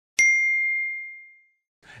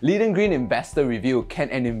Leedon Green Investor Review. Can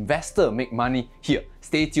an investor make money here?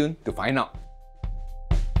 Stay tuned to find out.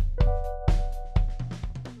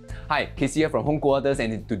 Hi, Casey here from Home Quarters,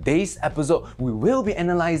 and in today's episode, we will be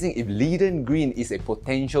analysing if Leedon Green is a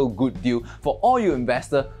potential good deal for all you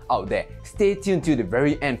investors out there. Stay tuned to the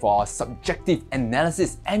very end for our subjective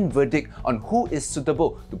analysis and verdict on who is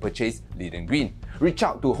suitable to purchase Leedon Green. Reach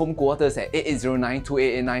out to Home Quarters at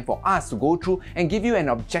 8809-2889 for us to go through and give you an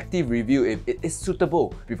objective review if it is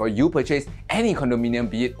suitable before you purchase any condominium,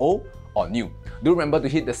 be it old or new. Do remember to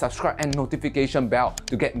hit the subscribe and notification bell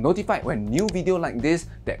to get notified when new video like this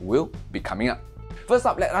that will be coming up. First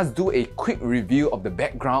up, let us do a quick review of the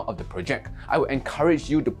background of the project. I would encourage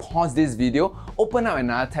you to pause this video, open up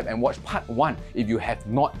another tab and watch part 1 if you have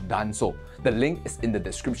not done so. The link is in the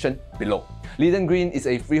description below. Leedon Green is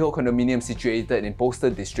a freehold condominium situated in Postal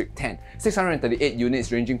District 10, 638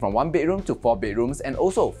 units ranging from 1 bedroom to 4 bedrooms and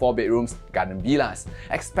also 4 bedrooms garden villas.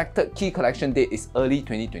 Expected key collection date is early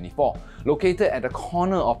 2024. Located at the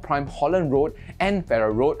corner of prime Holland Road and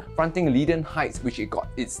Farrer Road, fronting Leedon Heights, which it got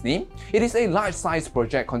its name, it is a large-sized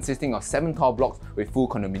project consisting of 7 tall blocks with full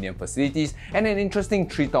condominium facilities and an interesting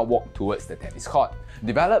treetop walk towards the tennis court.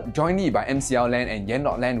 Developed jointly by MCL Land and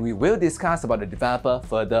Yanlord Land, we will discuss about the developer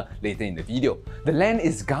further later in the video. The land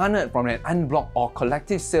is garnered from an unblocked or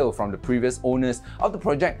collective sale from the previous owners of the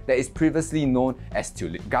project that is previously known as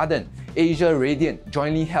Tulip Gardens. Asia Radiant,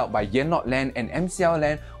 jointly held by Yanlord Land and MCL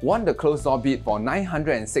Land, won the closed-door bid for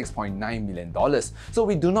 $906.9 million. So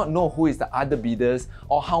we do not know who is the other bidders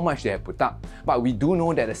or how much they have put up. But we do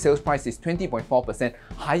know that the sales price is 20.4%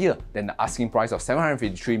 higher than the asking price of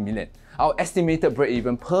 $753 million. Our estimated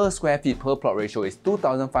break-even per square feet per plot ratio is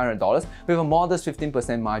 $2,500. With a modest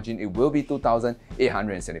 15% margin, it will be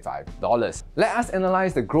 $2,875. Let us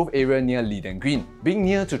analyse the growth area near Leedon Green. Being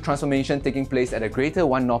near to transformation taking place at the Greater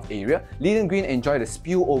One North area, Leedon Green enjoy the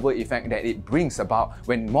spillover effect that it brings about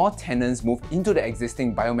when more tenants move into the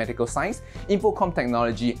existing biomedical science, infocom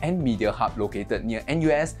technology and media hub located near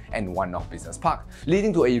NUS and One North Business Park,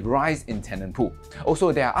 leading to a rise in tenant pool.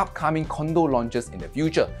 Also, there are upcoming condo launches in the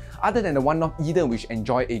future. Other than the One North Eden, which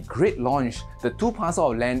enjoyed a great launch, the 2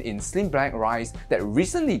 parcels of land in Slim Black Rise that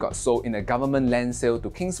recently got sold in a government land sale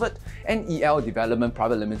to Kingsford and EL Development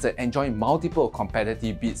Private Limited enjoyed multiple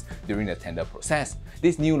competitive bids during the tender process.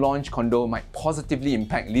 This new launch condo might positively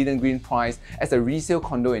impact Leedon Green price as a resale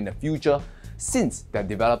condo in the future, since their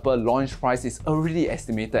developer launch price is already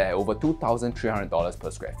estimated at over $2,300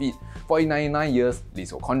 per square feet for a 99 years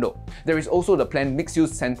leasehold condo. There is also the planned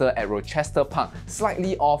mixed-use centre at Rochester Park,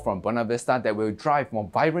 slightly off from Buona Vista, that will drive more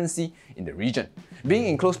vibrancy in the region. Being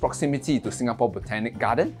in close proximity to Singapore Botanic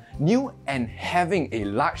Garden, new and having a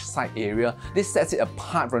large site area, this sets it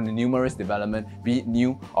apart from the numerous development, be it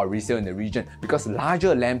new or resale in the region, because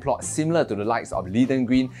larger land plots similar to the likes of Leedon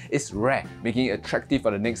Green is rare, making it attractive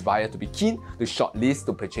for the next buyer to be keen to shortlist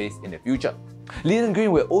to purchase in the future. Leedon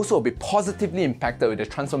Green will also be positively impacted with the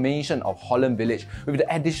transformation of Holland Village with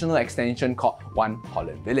the additional extension called One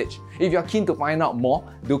Holland Village. If you are keen to find out more,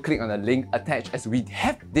 do click on the link attached as we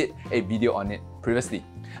did a video on it previously.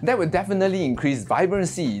 That will definitely increase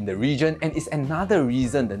vibrancy in the region and is another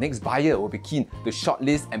reason the next buyer will be keen to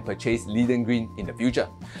shortlist and purchase Leedon Green in the future.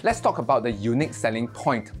 Let's talk about the unique selling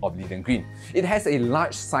point of Leedon Green. It has a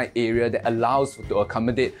large site area that allows to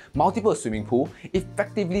accommodate multiple swimming pools,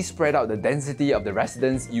 effectively spread out the density of the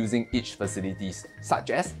residents using each facilities,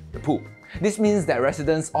 such as the pool. This means that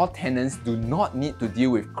residents or tenants do not need to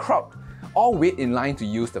deal with crowd or wait in line to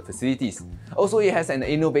use the facilities. Also, it has an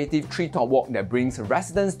innovative treetop walk that brings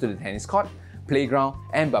residents to the tennis court, playground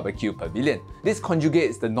and barbecue pavilion. This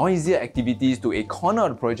conjugates the noisier activities to a corner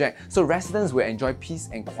of the project so residents will enjoy peace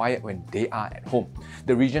and quiet when they are at home.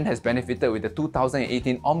 The region has benefited with the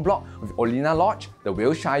 2018 en bloc with Olina Lodge, the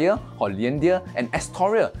Wilshire, Hollandia and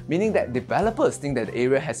Astoria, meaning that developers think that the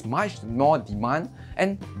area has much more demand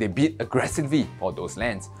and they bid aggressively for those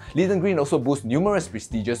lands. Leedon Green also boasts numerous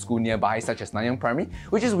prestigious schools nearby such as Nanyang Primary,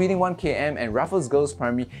 which is within 1 km, and Raffles Girls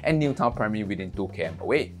Primary and Newtown Primary within 2 km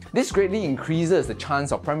away. This greatly increases the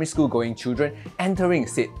chance of primary school going children entering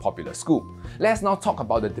said popular school. Let's now talk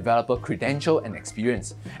about the developer credential and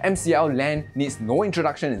experience. MCL Land needs no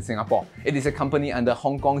introduction in Singapore. It is a company under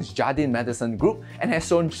Hong Kong's Jardine Matheson Group and has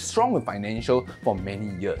shown strong with financial for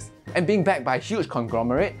many years. And being backed by a huge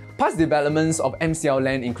conglomerate, past developments of MCL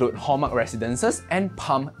Land include Hallmark Residences and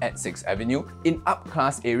Palm at 6th Avenue in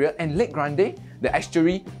up-class area and Lake Grande, the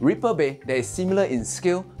estuary, Ripper Bay that is similar in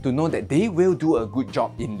scale to know that they will do a good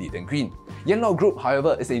job in Leedon Green. Yanlord Group,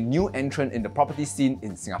 however, is a new entrant in the property scene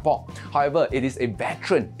in Singapore. However, it is a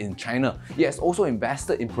veteran in China. It has also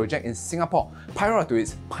invested in projects in Singapore prior to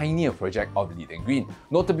its pioneer project of Leedon Green,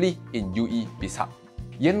 notably in UE Bizhub.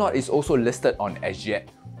 Yanlord is also listed on SGX.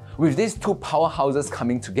 With these two powerhouses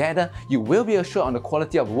coming together, you will be assured on the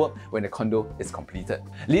quality of work when the condo is completed.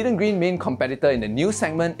 Leedon Green main competitor in the new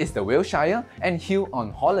segment is the Wilshire and Hill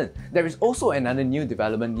on Holland. There is also another new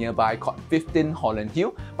development nearby called 15 Holland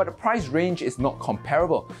Hill, but the price range is not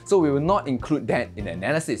comparable, so we will not include that in the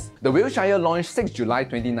analysis. The Wilshire launched 6 July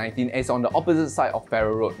 2019 and is on the opposite side of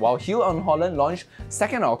Farrer Road, while Hill on Holland launched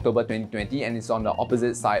 2nd October 2020 and is on the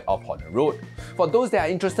opposite side of Holland Road. For those that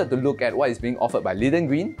are interested to look at what is being offered by Leedon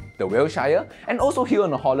Green, the Wilshire, and also Hill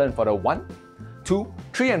on Holland for the 1, 2,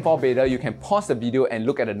 3 and 4 bedder, you can pause the video and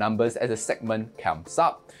look at the numbers as the segment comes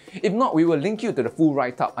up. If not, we will link you to the full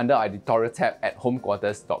write-up under our editorial tab at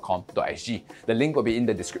homequarters.com.sg. The link will be in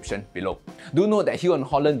the description below. Do note that Hill on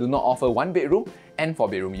Holland do not offer 1-bedroom and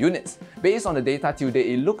 4-bedroom units. Based on the data till date,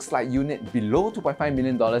 it looks like unit below $2.5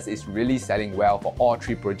 million is really selling well for all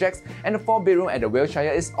 3 projects, and the 4-bedroom at the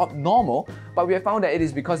Wilshire is abnormal, but we have found that it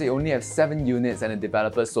is because they only have 7 units and the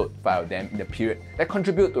developer sold 5 of them in the period that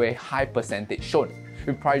contribute to a high percentage shown.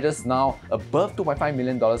 With prices now above $2.5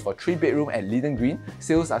 million for 3-bedroom at Leedon Green,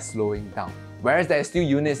 sales are slowing down. Whereas there are still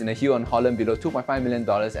units in the Hill on Holland below $2.5 million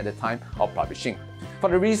at the time of publishing. For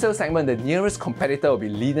the resale segment, the nearest competitor will be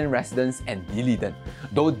Leedon Residence and D Leedon,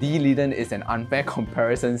 though D Leedon is an unfair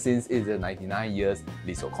comparison since it is a 99 years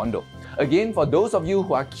leasehold condo. Again, for those of you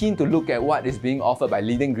who are keen to look at what is being offered by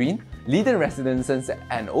Leedon Green, Leedon Residences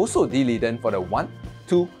and also D Leedon for the 1,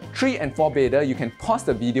 2, 3 and 4 bedder, you can pause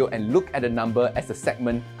the video and look at the number as the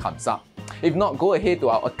segment comes up. If not, go ahead to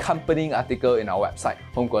our accompanying article in our website,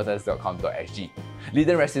 homequarters.com.sg.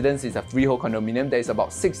 Leedon Residence is a freehold condominium that is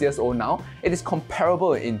about 6 years old now. It is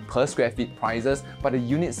comparable in per square feet prices, but the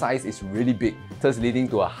unit size is really big, thus leading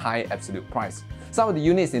to a high absolute price. Some of the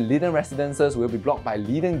units in Leedon Residences will be blocked by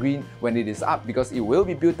Leedon Green when it is up because it will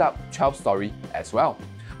be built up 12-story as well.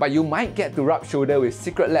 But you might get to rub shoulder with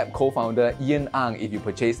Secret Lab co-founder Ian Ang if you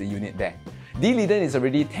purchase a unit there. D Leedon is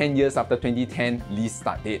already 10 years after 2010 lease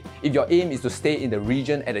start date. If your aim is to stay in the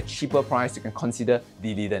region at a cheaper price, you can consider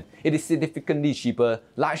D Leedon. It is significantly cheaper,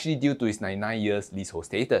 largely due to its 99 years leasehold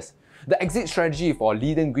status. The exit strategy for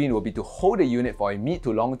Leedon Green will be to hold the unit for a mid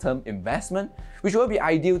to long-term investment, which will be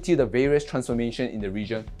ideal till the various transformations in the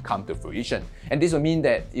region come to fruition. And this will mean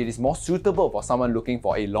that it is more suitable for someone looking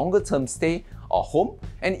for a longer-term stay or home,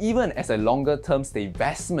 and even as a longer-term stay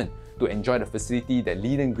investment to enjoy the facility that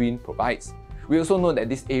Leedon Green provides. We also know that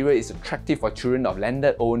this area is attractive for children of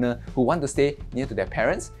landed owners who want to stay near to their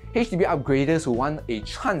parents, HDB upgraders who want a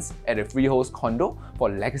chance at a freehold condo for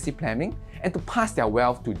legacy planning, and to pass their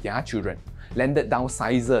wealth to their children. Landed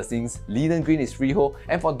downsizers since Leedon Green is freehold,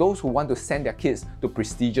 and for those who want to send their kids to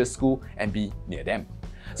prestigious school and be near them.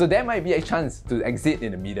 So there might be a chance to exit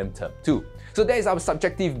in the medium term too. So that is our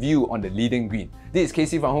subjective view on the Leedon Green. This is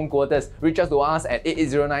Casey from Home Quarters. Reach out to us at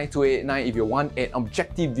 8809-2889 if you want an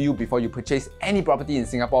objective view before you purchase any property in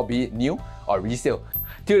Singapore, be it new or resale.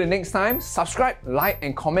 Till the next time, subscribe, like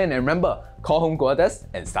and comment, and remember, call Home Quarters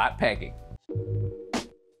and start packing.